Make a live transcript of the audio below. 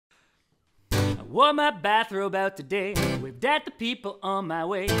Wore my bathrobe out today, waved at the people on my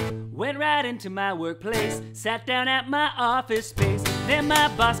way, went right into my workplace, sat down at my office space. Then my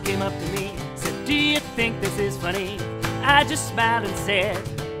boss came up to me, said, "Do you think this is funny?" I just smiled and said,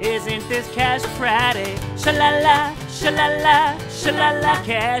 "Isn't this Casual Friday? Sha-la-la, sha-la-la, sha-la-la,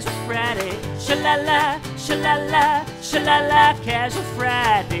 Casual Friday. Sha-la-la, sha-la-la, sha-la-la, Casual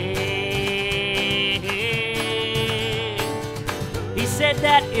Friday." He said,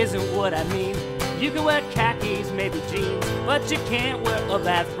 "That isn't what I mean. You can wear khakis, maybe jeans, but you can't wear a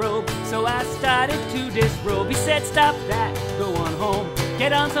bathrobe." So I started to disrobe. He said, "Stop that, go on home,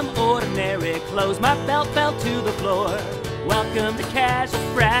 get on some ordinary clothes." My belt fell to the floor. Welcome to Casual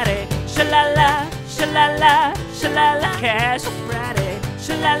Friday. Sha-la-la, sha-la-la, sha-la-la, Casual Friday.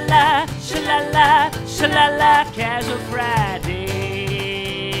 Sha-la-la, sha-la-la, sha-la-la, Casual Friday.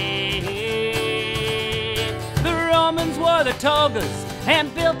 The Romans wore the togas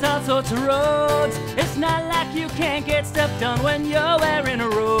and built all sorts of roads. It's not like you can't get stuff done when you're wearing a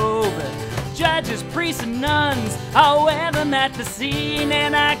robe. Judges, priests, and nuns all wear them at the scene.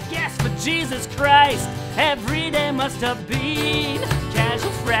 And I guess for Jesus Christ, every day must have been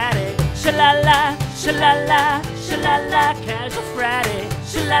Casual Friday. Sha-la-la, sha-la-la, sha-la-la, Casual Friday.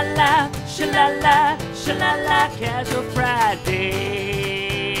 Sha-la-la, sha-la-la, sha-la-la, Casual Friday.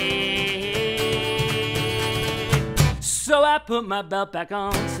 So I put my belt back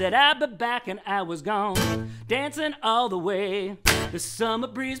on, said I'd be back, and I was gone, dancing all the way, the summer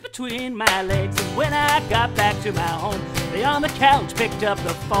breeze between my legs. And when I got back to my home, lay on the couch, picked up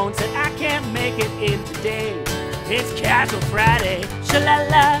the phone, said, "I can't make it in today. It's Casual Friday."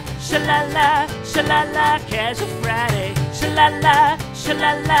 Sha-la-la, sha-la-la, sha-la-la, Casual Friday. Sha-la-la,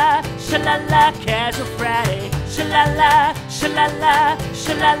 sha-la-la, sha-la-la, Casual Friday. Sha-la-la, sha-la-la,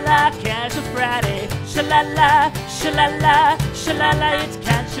 sha-la-la, Casual Friday. Sha-la-la, sha-la-la, sha-la-la, it's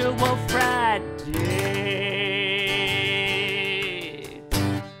Casual Friday.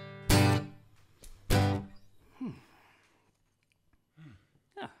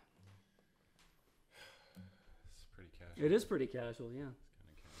 It's pretty casual. It is pretty casual, yeah. Kind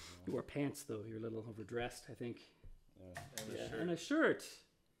of casual. You wore pants, though. You're a little overdressed, I think. And a shirt. And a shirt.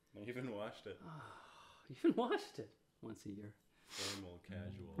 I even washed it. You even washed it once a year. Formal,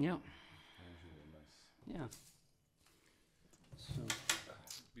 casual. Yeah. Casualness. Yeah. So.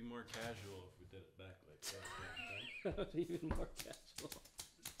 It'd be more casual if we did it back like that. Even more casual.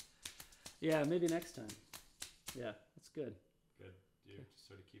 Yeah, maybe next time. Yeah, that's good. Good. Do you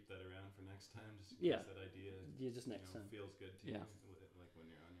sort of keep that around for next time? Just in Yeah. case that idea Yeah, just next time. feels good to Yeah. you, like when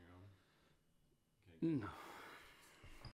you're on your own? Okay, good. No.